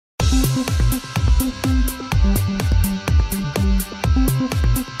Hey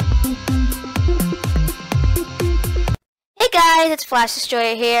guys, it's Flash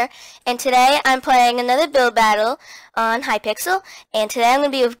Destroyer here, and today I'm playing another build battle on Hypixel, and today I'm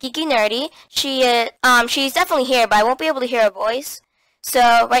going to be with GeekyNerdie. She's definitely here, but I won't be able to hear her voice. So,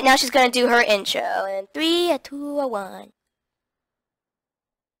 right now she's going to do her intro, in 3, 2, 1.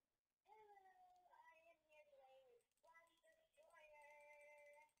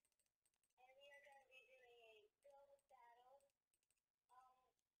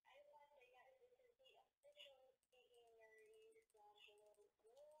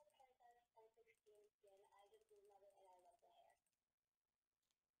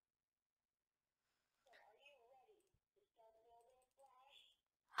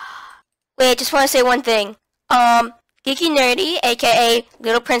 Wait, I just want to say one thing. GeekyNerdie, aka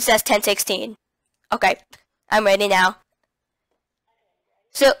Little Princess 1016. Okay, I'm ready now.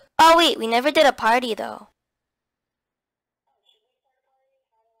 So, oh wait, we never did a party though.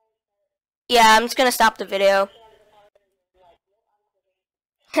 Yeah, I'm just gonna stop the video.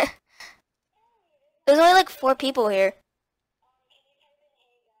 There's only like 4 people here.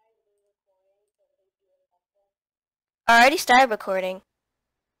 I already started recording.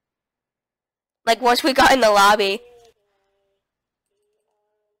 Like once we got in the lobby.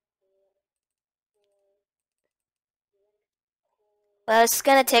 Well, it's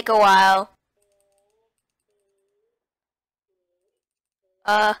gonna take a while.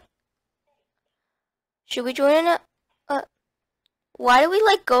 Should we join a why do we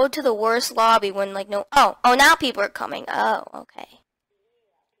like go to the worst lobby when like no oh now people are coming. Oh, okay.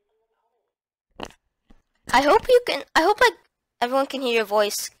 I hope like everyone can hear your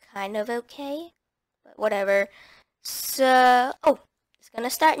voice kind of okay. But whatever. So it's gonna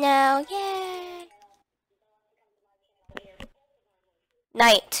start now. Yay!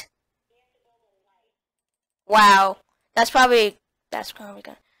 Night. Wow. That's probably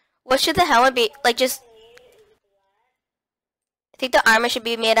gonna what should the helmet be? Like just I think the armor should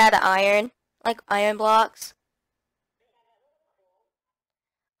be made out of iron. Like iron blocks.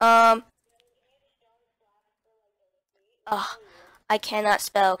 Oh, I cannot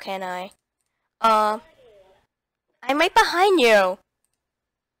spell, can I? I'm right behind you.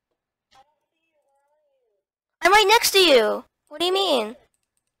 I'm right next to you. What do you mean?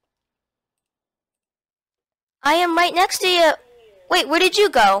 I am right next to you. Wait, where did you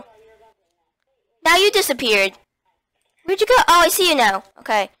go? Now you disappeared. Where'd you go? Oh, I see you now.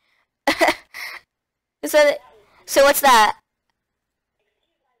 Okay. So what's that?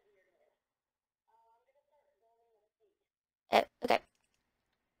 Okay.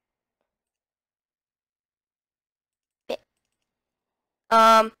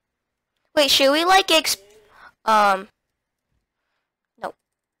 Wait, should we like no.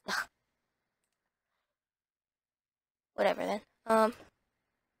 Whatever then.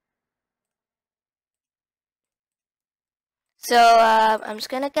 So, I'm just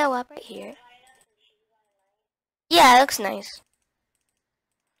gonna go up right here. Yeah, it looks nice.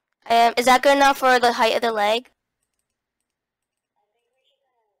 Is that good enough for the height of the leg?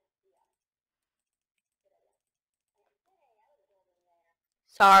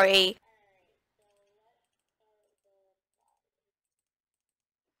 Sorry.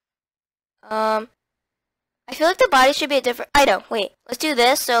 I feel like the body should be a different. I know. Wait, let's do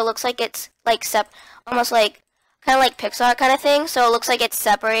this so it looks like it's like almost like kind of like Pixar kind of thing. So it looks like it's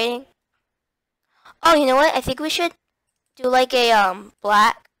separating. Oh, you know what? I think we should do like a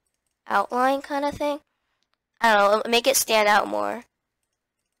black outline kind of thing. I don't know. Make it stand out more.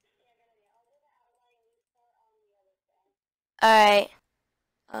 All right.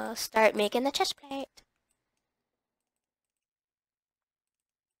 Start making the chest plate.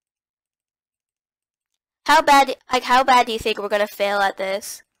 How bad do you think we're gonna fail at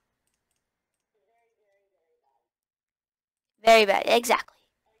this? Very bad, exactly.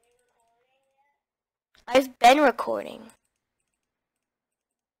 I've been recording.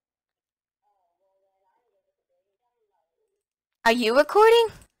 Are you recording?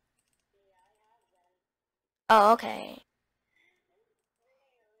 Oh, okay.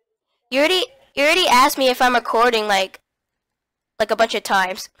 You already asked me if I'm recording like a bunch of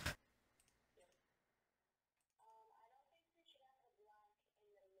times.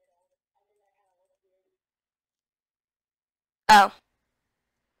 Oh.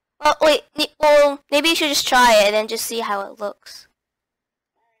 Well, wait. Well, maybe you should just try it and just see how it looks.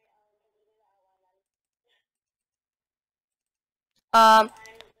 Oh.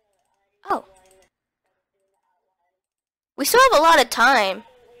 We still have a lot of time.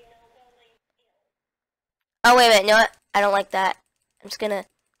 Oh, wait a minute. You know what? I don't like that. I'm just gonna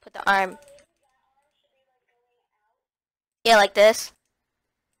put the arm. Yeah, like this.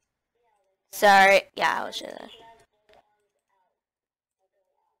 Sorry. Yeah, I was just.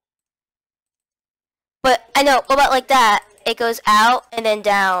 But I know. What about like that? It goes out and then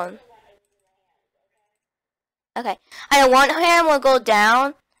down. Okay. I know one hand will go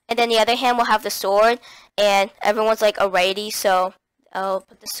down, and then the other hand will have the sword, and everyone's like a righty, so I'll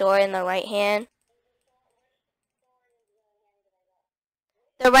put the sword in the right hand.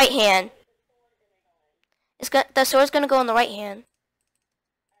 The right hand. The sword's gonna go in the right hand.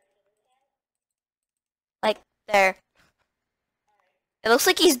 Like there. It looks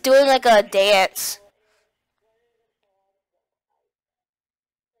like he's doing like a dance.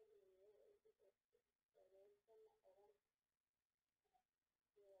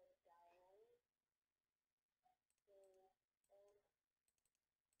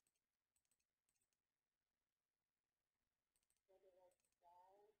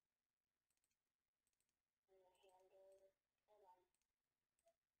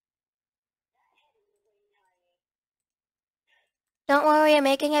 Don't worry, I'm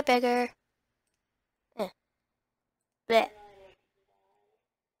making it bigger. Bleh.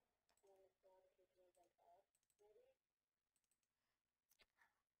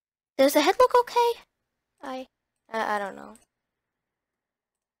 Does the head look okay? I don't know.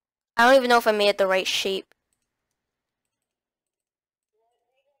 I don't even know if I made it the right shape.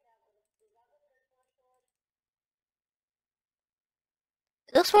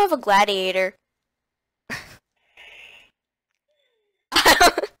 It looks more of a gladiator.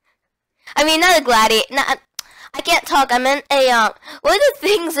 I mean, not a gladiator. I can't talk. I meant a what are the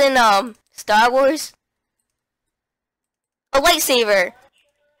things in Star Wars? A lightsaber.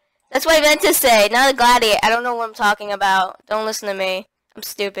 That's what I meant to say. Not a gladiator. I don't know what I'm talking about. Don't listen to me. I'm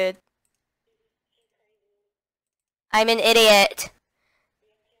stupid. I'm an idiot.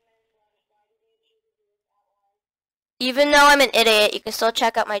 Even though I'm an idiot, you can still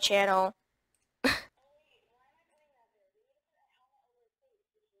check out my channel.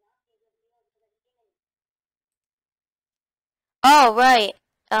 Oh, right.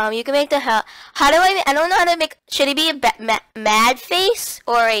 You can make the hell. How do I don't know how to make. Should it be a mad face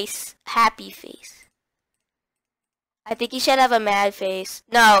or a happy face? I think you should have a mad face.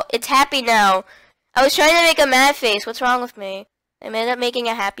 No, it's happy now. I was trying to make a mad face. What's wrong with me? I ended up making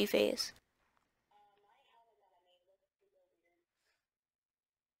a happy face.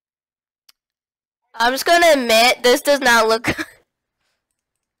 I'm just gonna admit, this does not look good.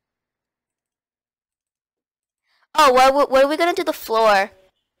 Oh, what are we gonna do the floor?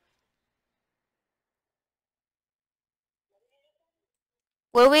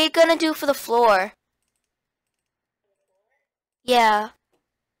 What are we gonna do for the floor? Yeah.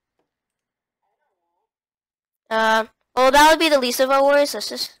 Well, that would be the least of our worries.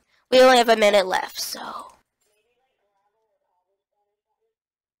 We only have a minute left, so.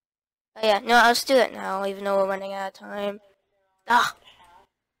 Oh yeah, no, let's do it now, even though we're running out of time. Ah.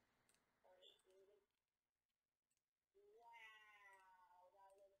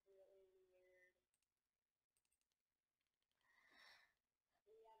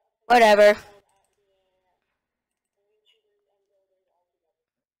 Whatever.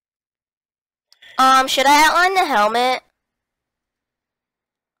 Should I outline the helmet?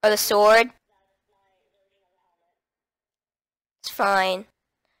 Or the sword? It's fine.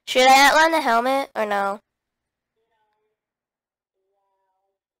 Should I outline the helmet or no?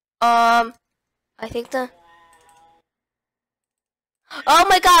 I think the... Oh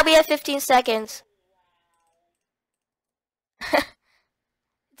my god, we have 15 seconds.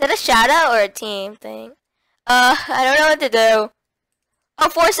 Is that a shout out or a team thing? I don't know what to do. Oh,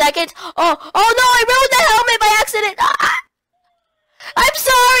 4 seconds. Oh no, I ruined the helmet by accident. Ah! I'm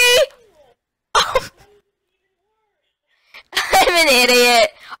sorry. I'm an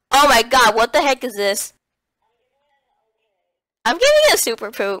idiot. Oh my god, what the heck is this? I'm giving it a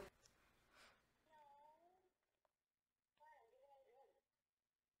super poop.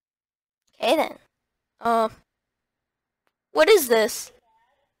 Okay then. What is this?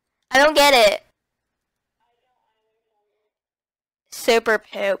 I don't get it. Super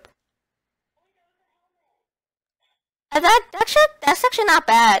poop. That's actually not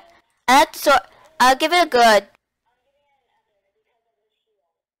bad. So I'll give it a good.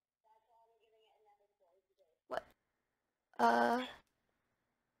 What?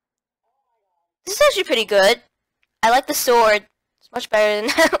 This is actually pretty good. I like the sword. It's much better than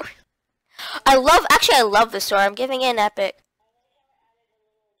that. I love the sword. I'm giving it an epic.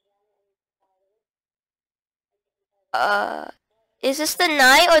 Is this the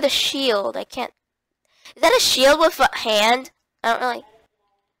knight or the shield? I can't. Is that a shield with a hand? I don't really.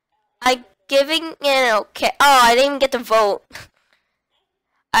 I giving it okay. Oh, I didn't even get to vote.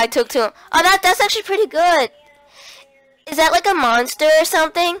 I took two. Oh, that's actually pretty good. Is that like a monster or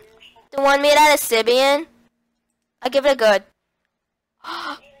something? The one made out of Sibian? I give it a good.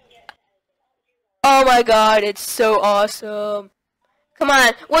 Oh my god, it's so awesome. Come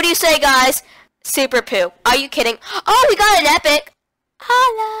on, what do you say, guys? Super poo. Are you kidding? Oh, we got an epic.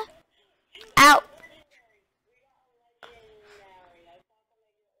 Holla. Ow.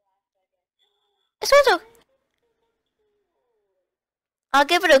 This one's okay. I'll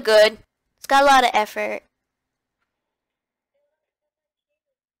give it a good. It's got a lot of effort.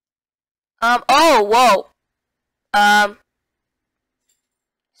 Oh, whoa.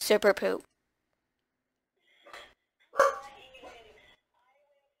 Super poop.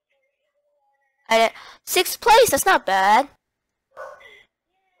 Sixth place, that's not bad.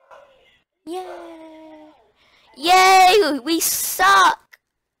 Yay. Yay, we suck.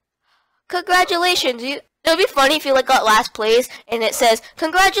 Congratulations, it would be funny if you like got last place and it says,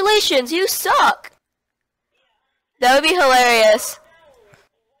 congratulations, you suck. That would be hilarious.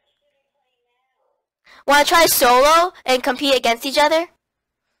 Want to try solo and compete against each other?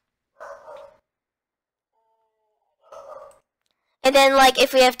 And then, like,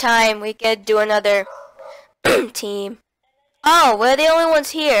 if we have time, we could do another team. Oh, we're the only ones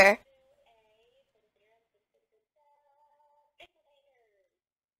here.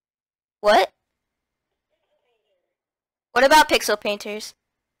 What? What about pixel painters?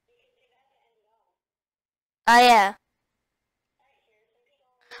 Oh, yeah.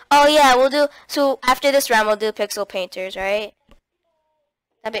 Oh, yeah, we'll do... So, after this round, we'll do pixel painters, right?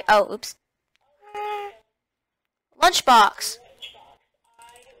 That'd be... Oh, oops. Lunchbox.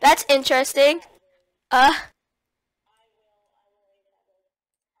 That's interesting. Guess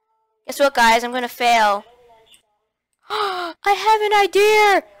what, guys? I'm gonna fail. I have an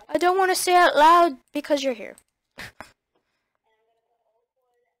idea! I don't want to say it out loud because you're here.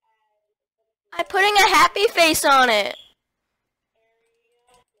 I'm putting a happy face on it.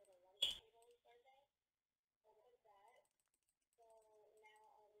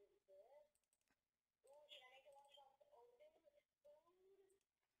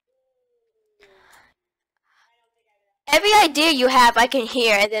 Every idea you have, I can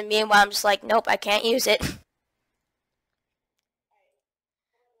hear, and then meanwhile, I'm just like, nope, I can't use it.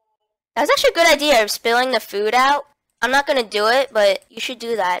 That was actually a good idea of spilling the food out. I'm not gonna do it, but you should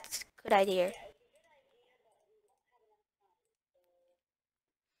do that. It's a good idea.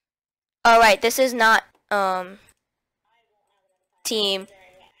 Alright, this is not, team.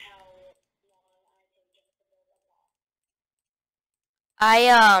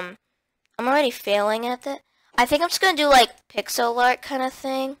 I'm already failing at that. I think I'm just gonna do, like, pixel art kind of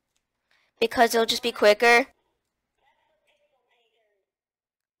thing. Because it'll just be quicker.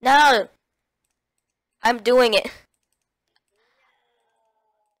 No! I'm doing it.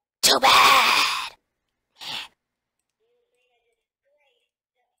 Too bad!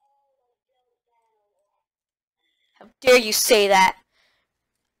 How dare you say that?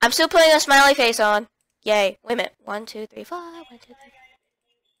 I'm still putting a smiley face on. Yay. Wait a minute. 1, 2, 3, 4. 1, 2, 3.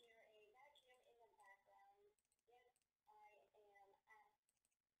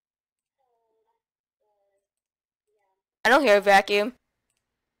 I don't hear a vacuum.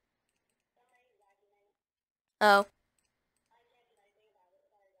 Oh.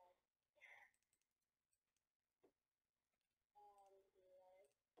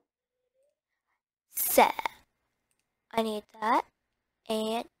 So, I need that.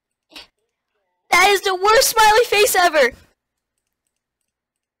 And that is the worst smiley face ever!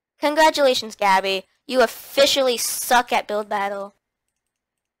 Congratulations, Gabby. You officially suck at Build Battle.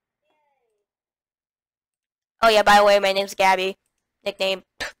 Oh yeah, by the way, my name's Gabby. Nickname.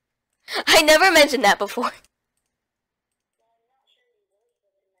 I never mentioned that before.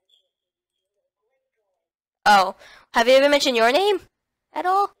 Oh. Have you ever mentioned your name? At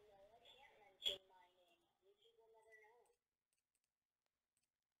all?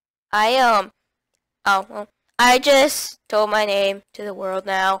 Oh, well. I just told my name to the world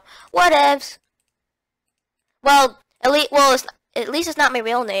now. Whatevs. Well, at least it's not my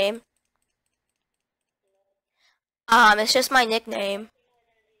real name. It's just my nickname.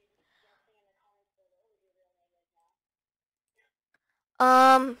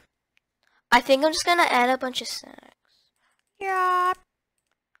 I think I'm just gonna add a bunch of snacks. Yep.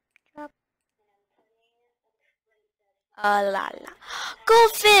 Yep. La la.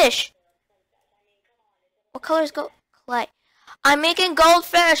 Goldfish! What color is gold? Clay. I'm making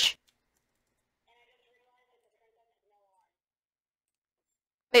goldfish!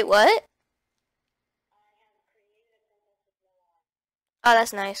 Wait, what? Oh,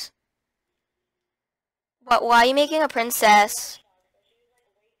 that's nice. What? Why are you making a princess?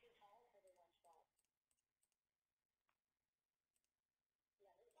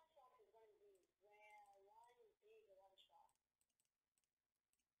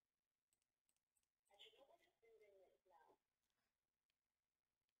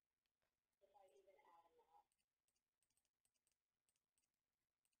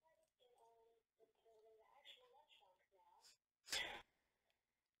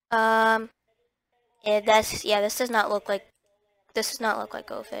 Um, this does not look like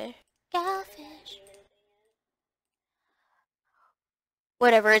goldfish. Goldfish.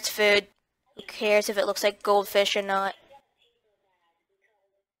 Whatever, it's food. Who cares if it looks like goldfish or not?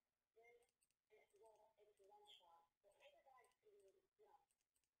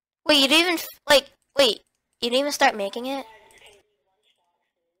 Wait, you didn't even wait, you didn't even start making it?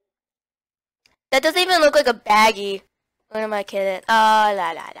 That doesn't even look like a baggie. What am I kidding? Oh,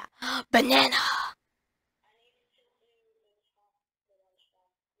 la la la. Banana!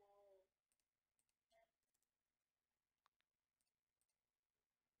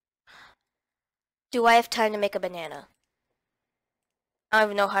 Do I have time to make a banana? I don't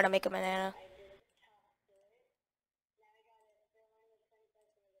even know how to make a banana.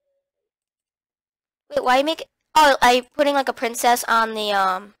 Wait, why make it? Oh, I putting like a princess on the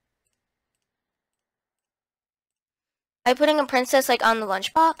I putting a princess like on the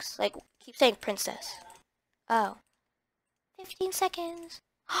lunchbox? Like, keep saying princess. Oh. 15 seconds.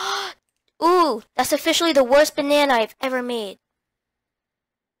 Ooh, that's officially the worst banana I've ever made.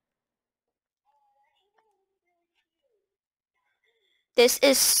 This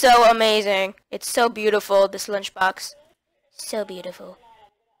is so amazing. It's so beautiful, this lunchbox. So beautiful.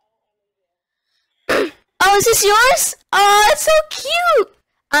 Oh, is this yours? Oh, it's so cute.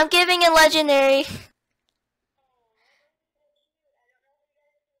 I'm giving it legendary.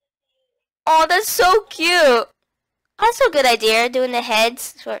 Oh, that's so cute. That's a good idea, doing the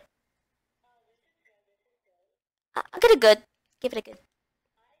heads. I'll get a good. Give it a good.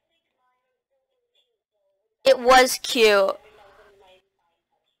 It was cute.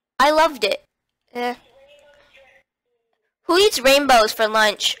 I loved it. Eh. Who eats rainbows for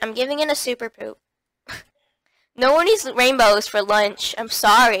lunch? I'm giving it a super poop. No one eats rainbows for lunch. I'm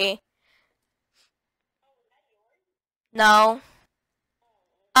sorry. No.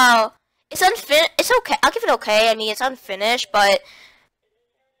 Oh, it's unfinished. It's okay. I'll give it okay. I mean, it's unfinished, but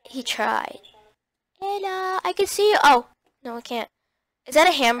he tried. And I can see. Oh, no, I can't. Is that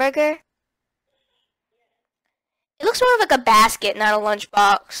a hamburger? It looks more like a basket, not a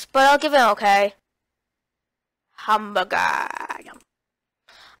lunchbox, but I'll give it okay. Hamburger. I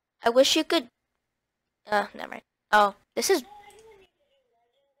wish you could. Never mind. Oh,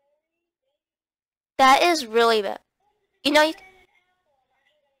 that is really bad. You know,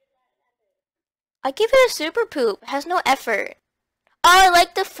 I give it a super poop. It has no effort. Oh, I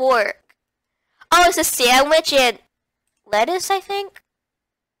like the fork. Oh, it's a sandwich and lettuce, I think.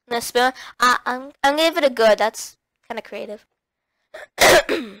 And a spoon. I'm gonna give it a good. That's kind of creative.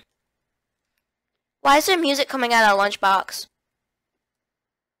 Why is there music coming out of a lunchbox?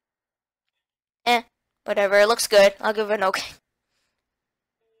 Whatever. It looks good. I'll give it an okay.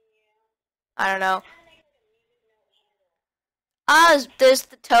 I don't know. There's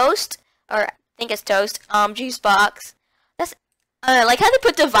the toast, or I think it's toast. Juice box. That's I like how they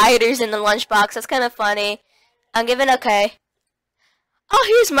put dividers in the lunchbox. That's kind of funny. I'm giving okay. Oh,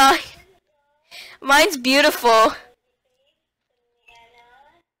 here's mine. Mine's beautiful.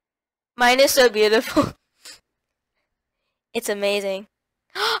 Mine is so beautiful. It's amazing.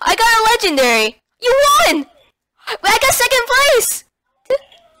 I got a legendary. You won! I got second place.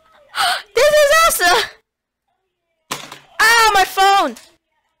 This is awesome. Ah, my phone.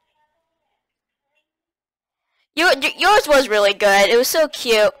 Yours was really good. It was so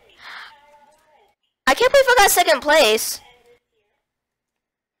cute. I can't believe I got second place.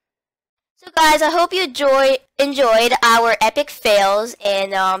 So guys, I hope you enjoyed our epic fails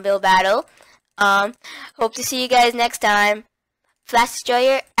in Build Battle. Hope to see you guys next time. Flash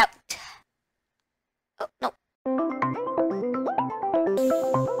Destroyer out. Oh no.